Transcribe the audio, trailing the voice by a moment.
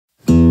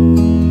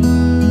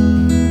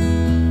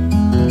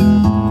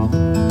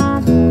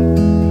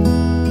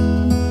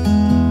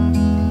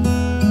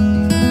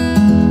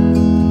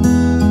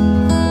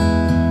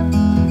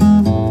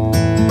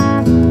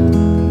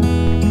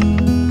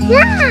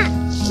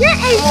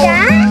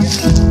that?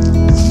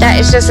 That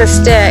is just a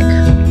stick.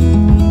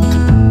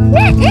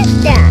 What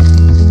is that?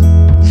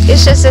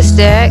 It's just a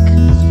stick.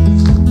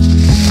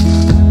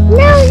 No,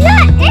 what is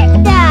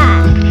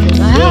that?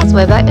 The house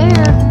way back there.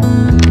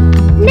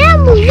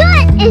 No,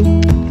 what is...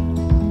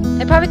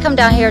 They probably come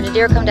down here. The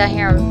deer come down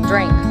here and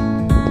drink.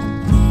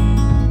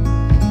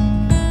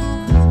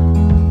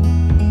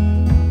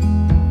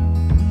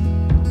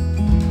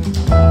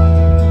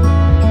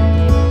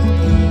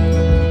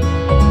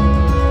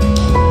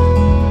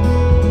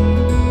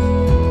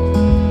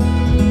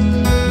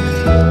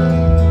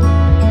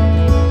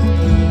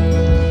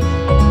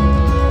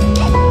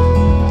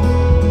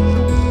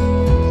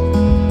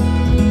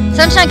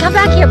 Sunshine, come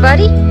back here,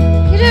 buddy.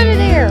 Get out of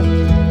there.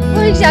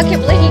 Oh, I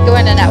can't believe you go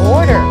into that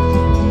water.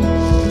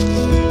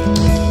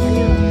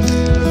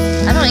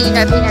 I don't even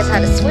know if he knows how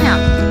to swim.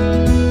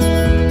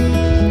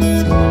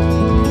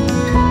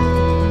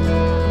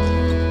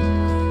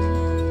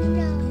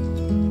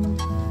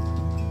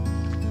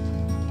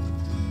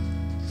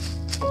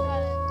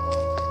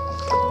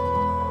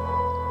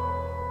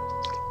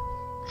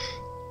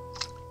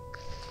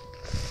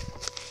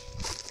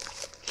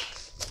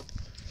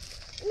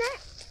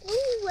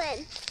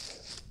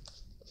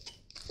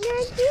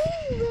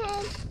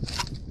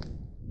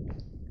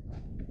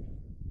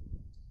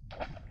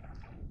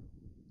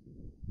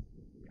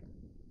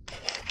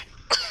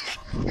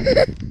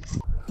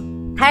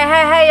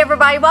 Hey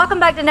everybody, welcome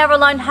back to Never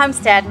Alone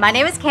Homestead. My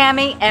name is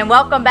Cammie and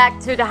welcome back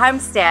to the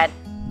homestead.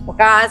 Well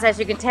guys, as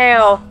you can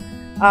tell,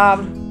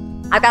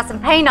 I've got some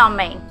paint on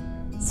me.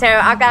 So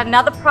I've got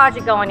another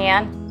project going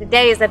in.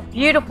 Today is a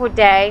beautiful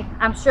day.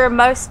 I'm sure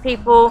most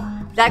people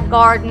that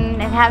garden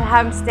and have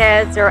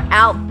homesteads are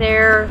out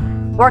there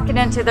working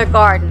into their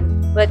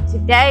garden. But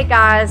today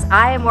guys,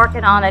 I am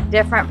working on a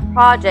different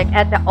project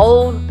at the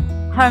old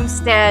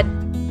homestead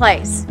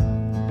place.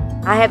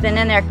 I have been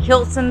in there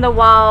quilting the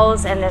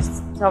walls and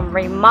there's some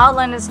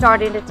remodeling is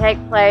starting to take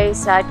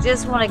place. I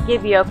just want to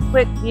give you a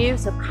quick view,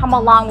 so come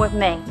along with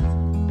me.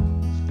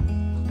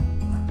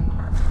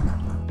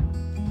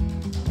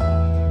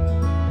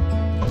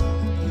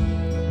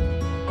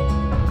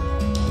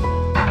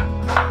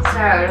 So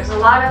there's a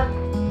lot of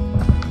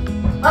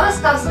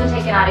stuff's been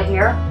taken out of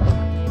here.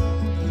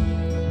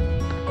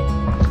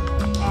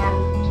 And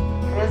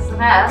it is a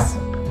mess.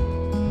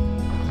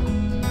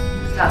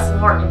 Got some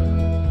work to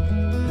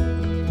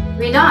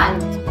be done.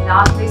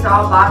 Now, these are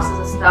all boxes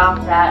of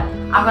stuff that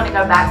I'm going to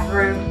go back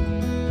through.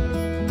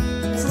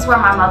 This is where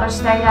my mother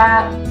stayed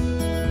at,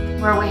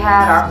 where we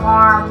had our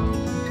farm,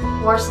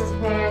 horses,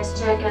 pigs,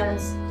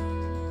 chickens,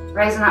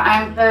 raising our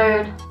own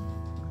food.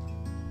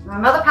 My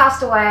mother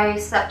passed away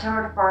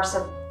September the 1st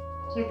of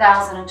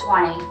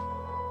 2020.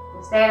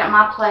 We stayed at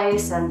my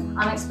place and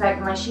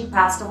unexpectedly she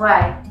passed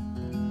away.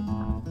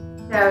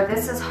 So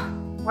this is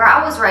where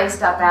I was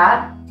raised up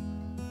at.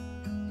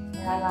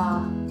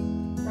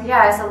 And so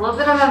yeah, it's a little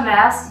bit of a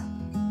mess.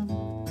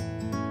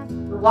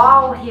 The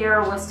wall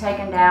here was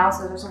taken down,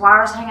 so there's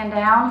wires hanging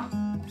down.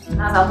 And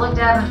as I looked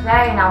at them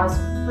today and I was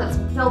putting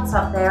some quilts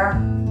up there,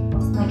 I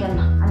was thinking,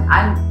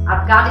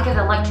 I've got to get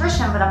an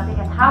electrician, but I'm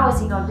thinking, how is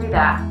he going to do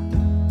that?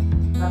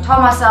 So I told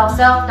myself,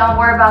 self, don't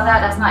worry about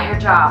that, that's not your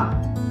job.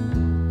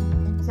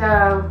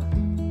 So,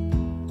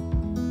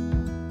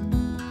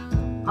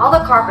 all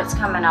the carpet's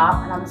coming up,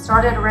 and I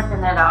started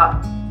ripping it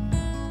up.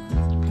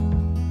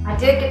 I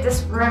did get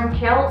this room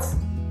kilt.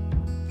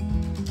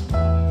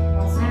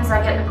 As soon as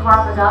I get the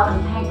carpet up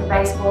and paint the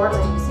baseboards,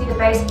 as you can see, the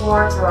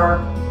baseboards are,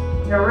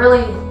 they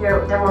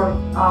were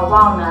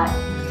walnut.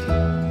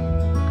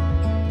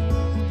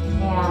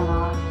 And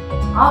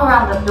all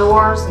around the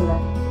doors and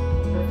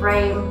the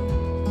frame,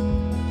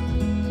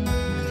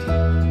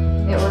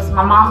 it was,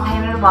 my mom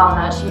painted a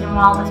walnut. She didn't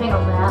want all the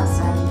fingerprints,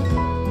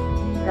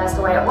 and that's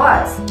the way it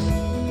was.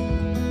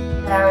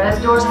 So those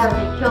doors had to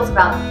be killed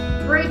about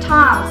 3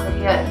 times to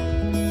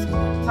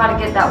try to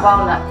get that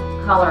walnut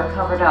color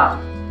covered up.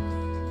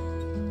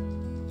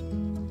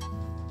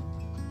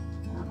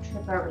 I'll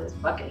trip over this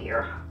bucket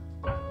here.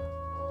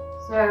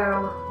 So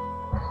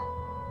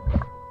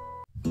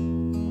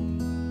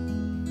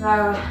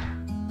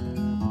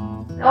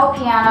the old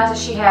pianos that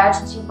she had,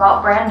 she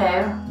bought brand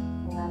new,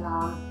 and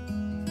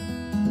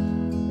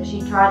so she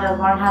tried to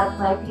learn how to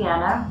play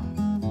piano.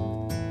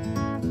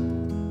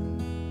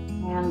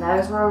 And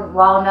those were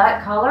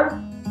walnut color.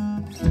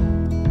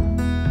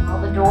 All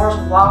the doors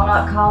were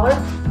walnut color.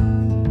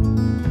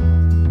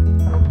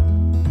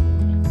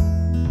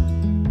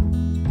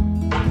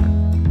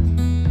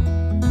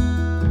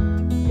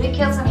 Big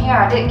kilts in here.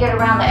 I didn't get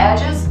around the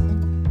edges.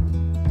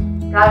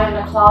 Got it in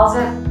the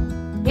closet.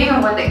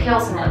 Even with the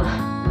kilts in it,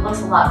 it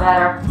looks a lot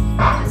better.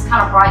 Just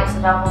kind of brightens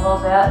it up a little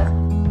bit.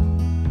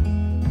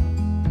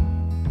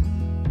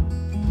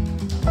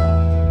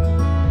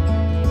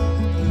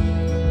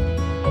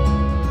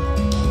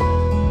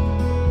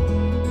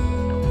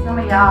 Some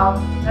of y'all,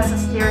 that's a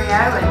stereo.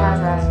 It has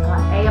a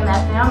AM,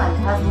 FM, and it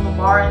has a little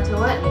bar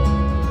into it. It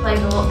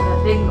plays the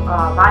big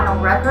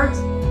vinyl records.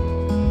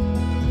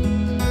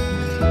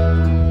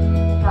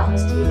 Got about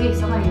this TV.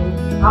 Some of you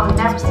probably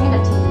never seen a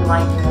TV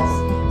like this.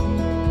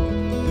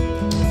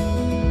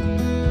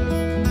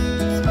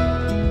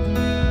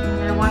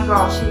 I know one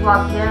girl, she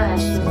walked in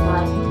and she was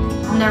like,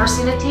 I've never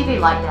seen a TV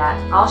like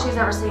that. All she's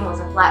ever seen was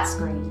a flat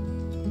screen.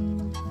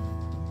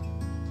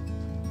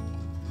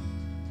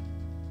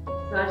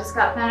 So I just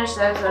got finished.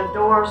 Those are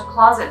doors,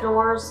 closet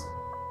doors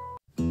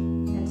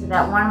into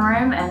that one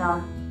room, and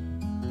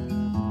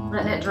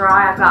letting it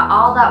dry. I've got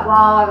all that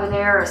wall over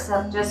there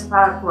except just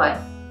about a foot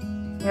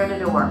near the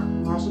door.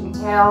 And as you can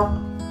tell,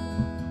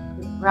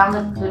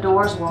 around the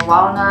doors were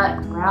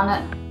walnut,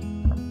 granite.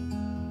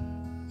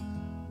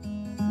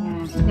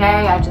 And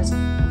today I just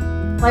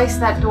placed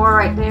that door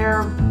right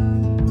there.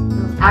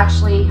 It was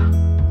actually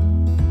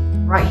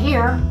right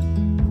here.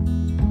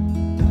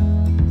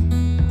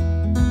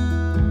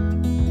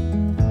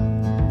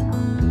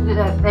 Put it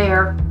up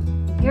there.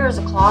 Here's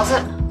a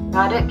closet.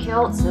 Got it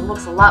kilts. It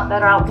looks a lot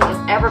better. I don't think it's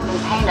ever been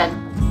painted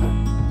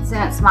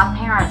since my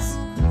parents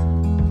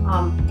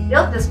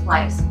built this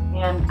place.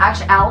 In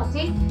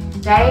actuality,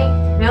 they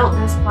built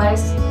this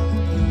place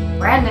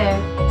brand new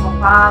for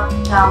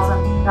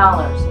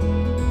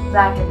 $5,000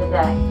 back in the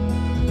day.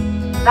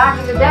 Back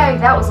in the day,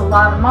 that was a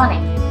lot of money.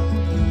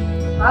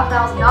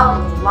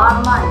 $5,000 was a lot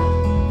of money.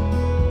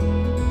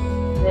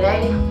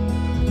 They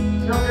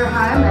built their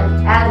home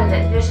and added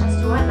additions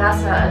to it.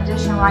 That's an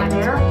addition right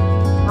there.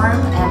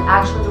 Room, and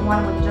actually the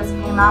one we just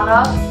came out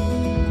of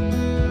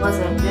was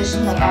an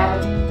addition. They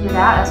added to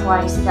that. That's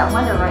why you see that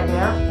window right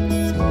there.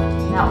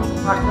 And that was the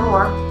front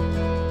door.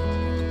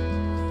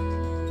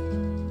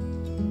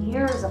 And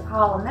here is a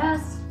pile of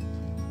mess.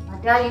 My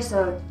dad used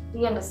to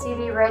be into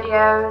CB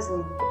radios,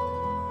 and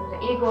there's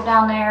an eagle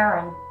down there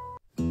and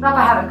stuff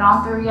I haven't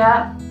gone through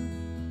yet.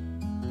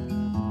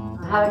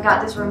 I haven't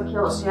got this room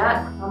kilts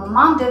yet. Well, my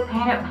mom did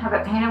have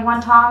it painted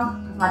one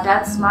time because my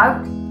dad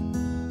smoked.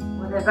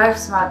 They both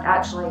smoked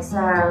actually,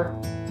 so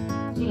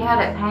she had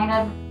it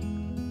painted.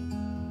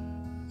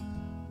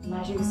 And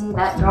as you can see,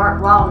 that dark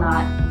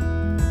walnut.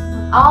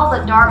 With all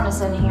the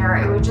darkness in here,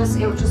 it was just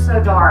so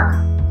dark.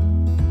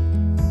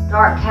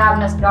 Dark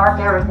cabinets,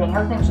 dark everything.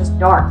 Everything was just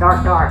dark,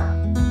 dark, dark.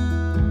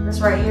 This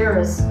right here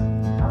is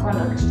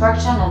under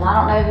construction, and I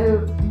don't know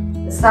who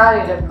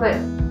decided to put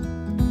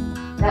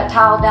that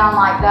tile down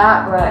like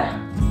that, but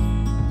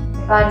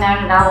if I'd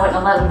known it, I wouldn't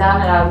have let them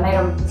done it. I would have made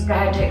them just go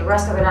ahead and take the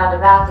rest of it out of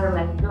the bathroom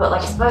and do it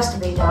like it's supposed to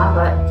be done.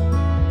 But,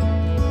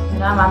 you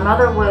know, my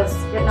mother was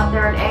getting up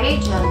there in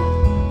age, and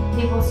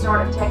people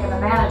started taking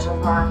advantage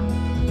of her.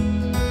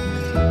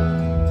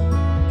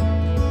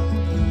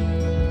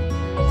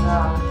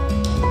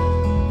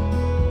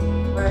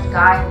 There's a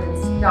guy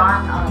who's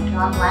John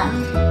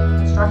Blanton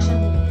Construction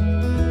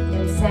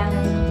is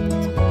sanding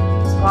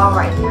this wall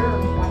right here.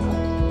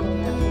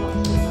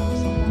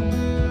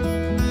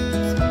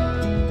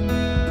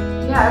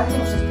 Yeah,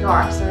 everything's just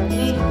dark, so if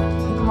you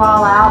can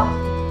wall out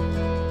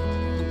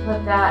and put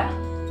that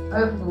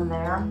opening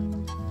there.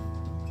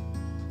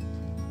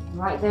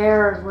 Right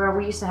there is where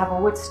we used to have a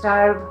wood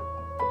stove,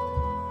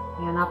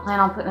 and I plan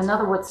on putting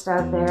another wood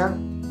stove there.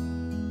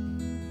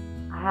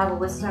 I have a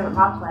wood stove at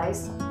my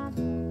place.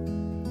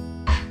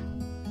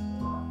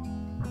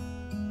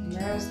 And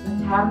there's the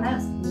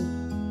cabinets. The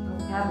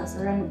cabinets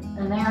are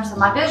in there. So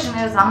my vision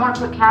is I'm going to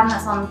put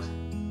cabinets on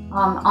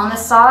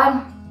this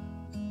side.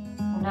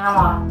 And now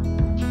I'm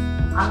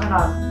going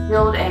to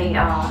build a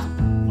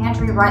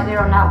pantry right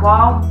there on that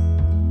wall.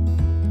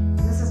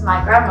 This is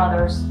my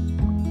grandmother's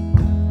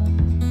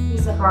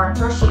piece of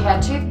furniture. She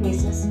had two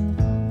pieces.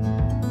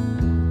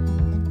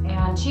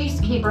 And she used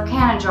to keep her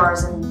canning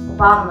jars in the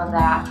bottom of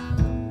that.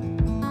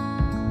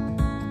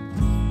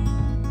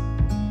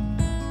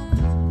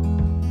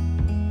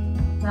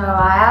 So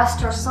I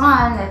asked her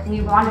son if he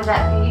wanted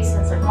that piece,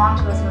 since it belonged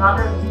to his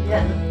mother, and he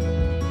didn't.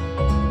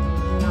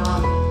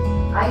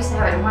 And, I used to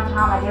have it one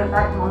time. I gave it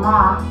back to my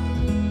mom.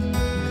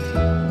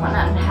 Want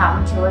nothing to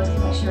happen to it, just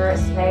make sure it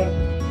stayed,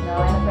 you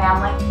know, in the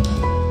family.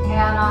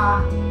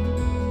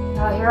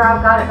 And here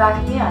I've got it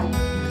back again.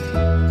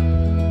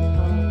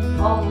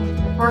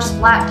 The first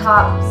flat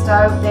top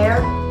stove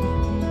there.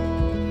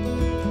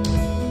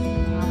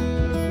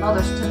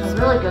 Mother's taking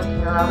really good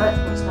care of it.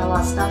 There's got a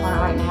lot of stuff on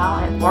it right now,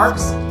 and it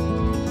works.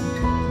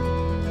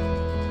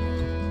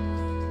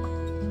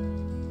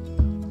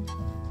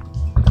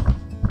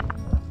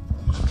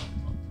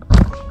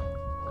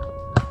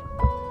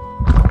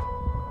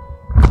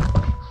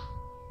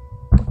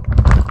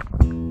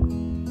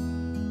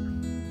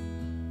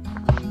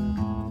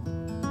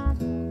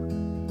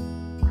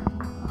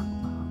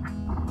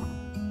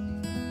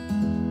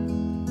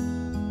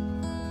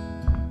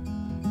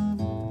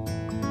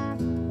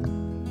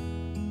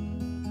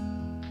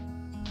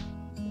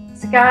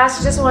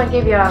 Guys, just want to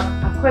give you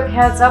a quick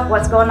heads up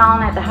what's going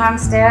on at the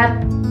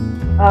homestead.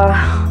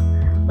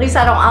 At least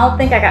I don't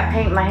think I got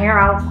paint in my hair.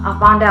 I'll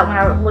find out when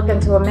I look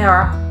into a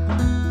mirror.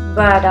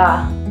 But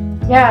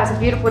yeah, it's a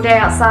beautiful day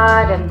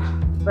outside,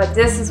 but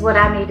this is what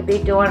I need to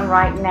be doing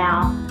right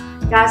now.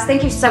 Guys,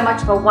 thank you so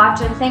much for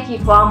watching. Thank you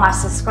for all my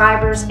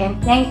subscribers, and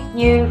thank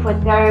you for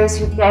those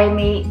who gave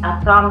me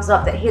a thumbs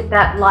up, that hit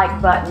that like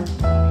button.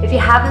 If you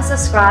haven't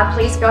subscribed,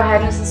 please go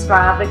ahead and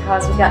subscribe,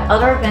 because we've got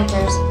other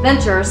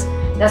ventures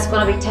that's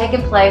going to be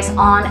taking place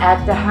on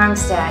at the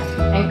homestead,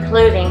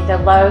 including the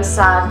low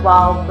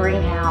sidewall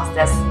greenhouse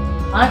that's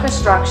under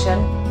construction.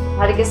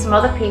 I had to get some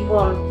other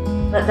people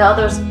and let the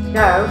others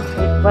go.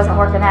 It wasn't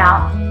working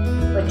out.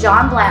 But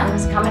John Blanton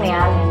is coming in,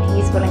 and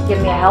he's going to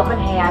give me a helping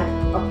hand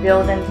of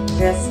building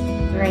this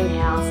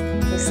greenhouse.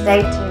 So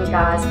stay tuned,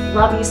 guys.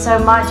 Love you so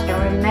much,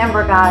 and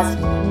remember, guys,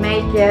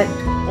 make it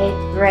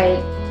a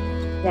great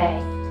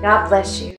day. God bless you.